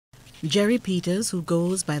Jerry Peters, who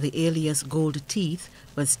goes by the alias Gold Teeth,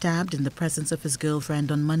 was stabbed in the presence of his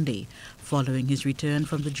girlfriend on Monday, following his return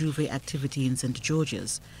from the Juve activity in St.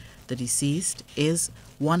 George's. The deceased is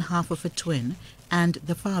one half of a twin and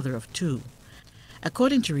the father of two.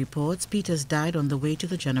 According to reports, Peters died on the way to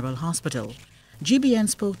the General Hospital. GBN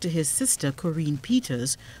spoke to his sister, Corinne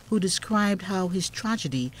Peters, who described how his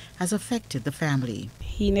tragedy has affected the family.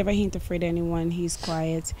 He never interfered anyone. He's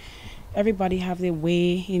quiet. Everybody have their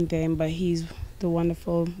way in them, but he's the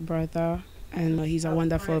wonderful brother, and he's a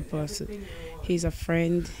wonderful person. He's a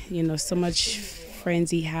friend, so much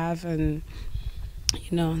friends he have, and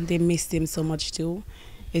they missed him so much too.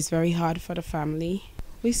 It's very hard for the family.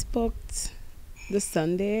 We spoke the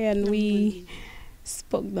Sunday and we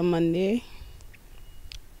spoke the Monday.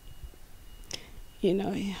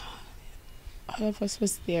 All of us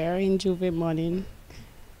was there in Juve morning,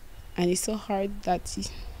 and it's so hard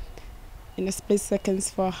that in a split seconds,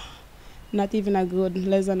 for not even a good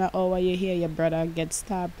less than an hour, you hear your brother get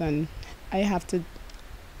stabbed, and I have to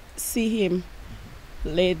see him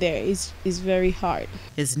lay there. It's very hard.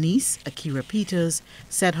 His niece, Akira Peters,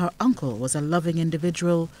 said her uncle was a loving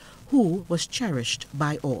individual who was cherished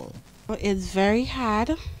by all. It's very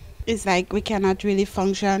hard. It's like we cannot really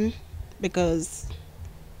function because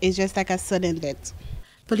it's just like a sudden death.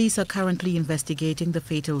 Police are currently investigating the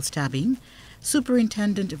fatal stabbing.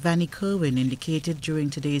 Superintendent Vanny Kerwin indicated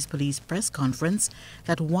during today's police press conference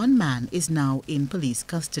that one man is now in police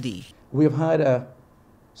custody. We have had a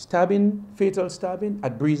fatal stabbing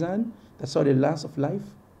at Brizan that saw the loss of life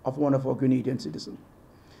of one of our Grenadian citizens.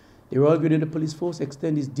 The Royal Grenadian Police Force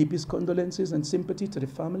extends its deepest condolences and sympathy to the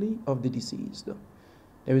family of the deceased.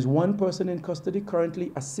 There is one person in custody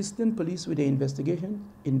currently assisting police with the investigation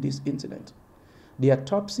in this incident. The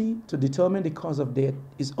autopsy to determine the cause of death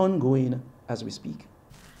is ongoing as we speak.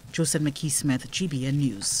 Joseph McKee-Smith, GBN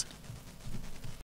News.